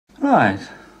Right.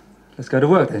 Let's go to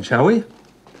work then, shall we?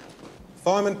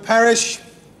 Fireman Parrish.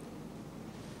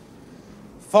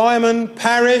 Fireman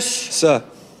Parrish. Sir.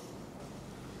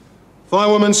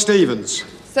 Firewoman Stevens.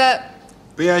 Sir.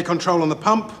 BA control on the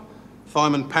pump.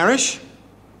 Fireman Parrish.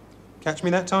 Catch me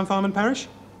that time, Fireman Parrish?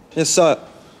 Yes, sir.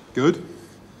 Good.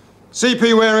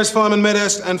 CP wearers, Fireman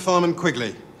Medhurst and Fireman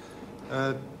Quigley. Do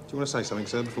you want to say something,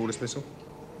 sir, before dismissal?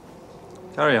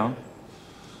 Carry on.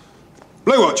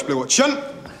 Blue watch, shunt.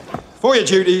 For your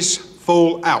duties,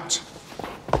 fall out.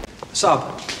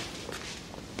 Sub.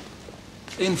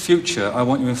 In future, I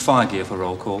want you in fire gear for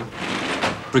roll call.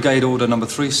 Brigade order number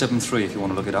 373, if you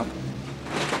want to look it up.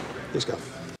 Yes, go.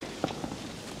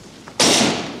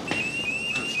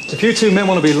 If you two men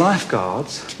want to be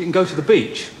lifeguards, you can go to the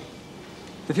beach.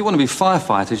 If you want to be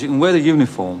firefighters, you can wear the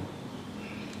uniform.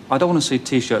 I don't want to see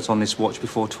T-shirts on this watch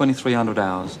before 2300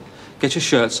 hours. Get your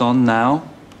shirts on now.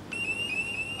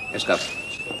 Yes, go.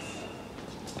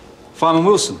 Fireman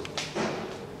Wilson.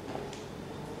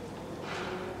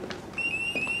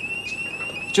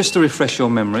 Just to refresh your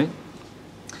memory,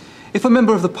 if a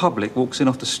member of the public walks in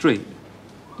off the street,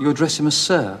 you address him as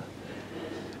Sir.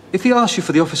 If he asks you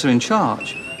for the officer in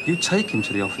charge, you take him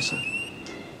to the officer.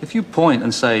 If you point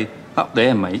and say, "Up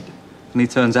there, mate," and he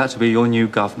turns out to be your new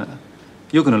governor,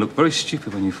 you're going to look very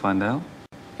stupid when you find out.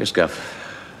 Yes, Guff.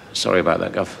 Sorry about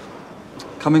that, Guff.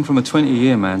 Coming from a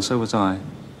 20-year man, so was I.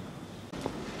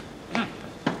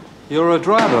 You're a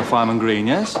driver, Fireman Green,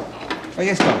 yes? Oh,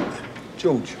 yes, sir.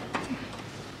 George.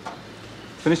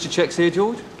 Finished your checks here,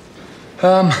 George?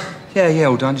 Yeah,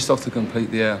 all done. Just off to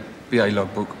complete the BA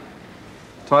logbook.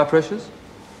 Tyre pressures?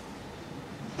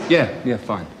 Yeah,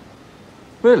 fine.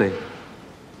 Really?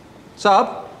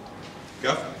 Sub?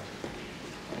 Go.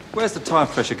 Where's the tyre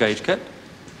pressure gauge kept?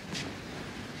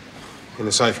 In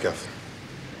the safe, Guff.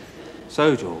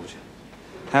 So, George,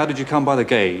 how did you come by the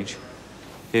gauge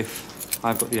if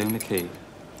I've got the only key?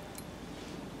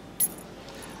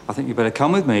 I think you better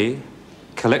come with me,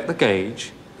 collect the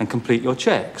gauge, and complete your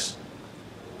checks.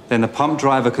 Then the pump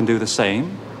driver can do the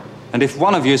same, and if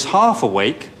one of you is half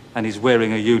awake and is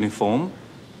wearing a uniform,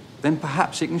 then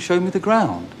perhaps he can show me the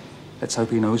ground. Let's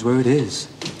hope he knows where it is.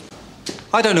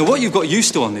 I don't know what you've got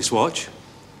used to on this watch.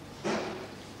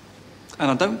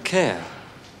 And I don't care.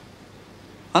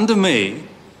 Under me,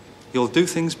 you'll do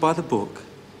things by the book.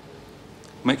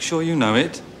 Make sure you know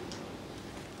it.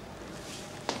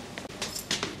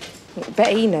 I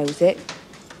bet he knows it.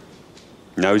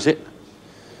 Knows it?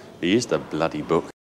 He is the bloody book.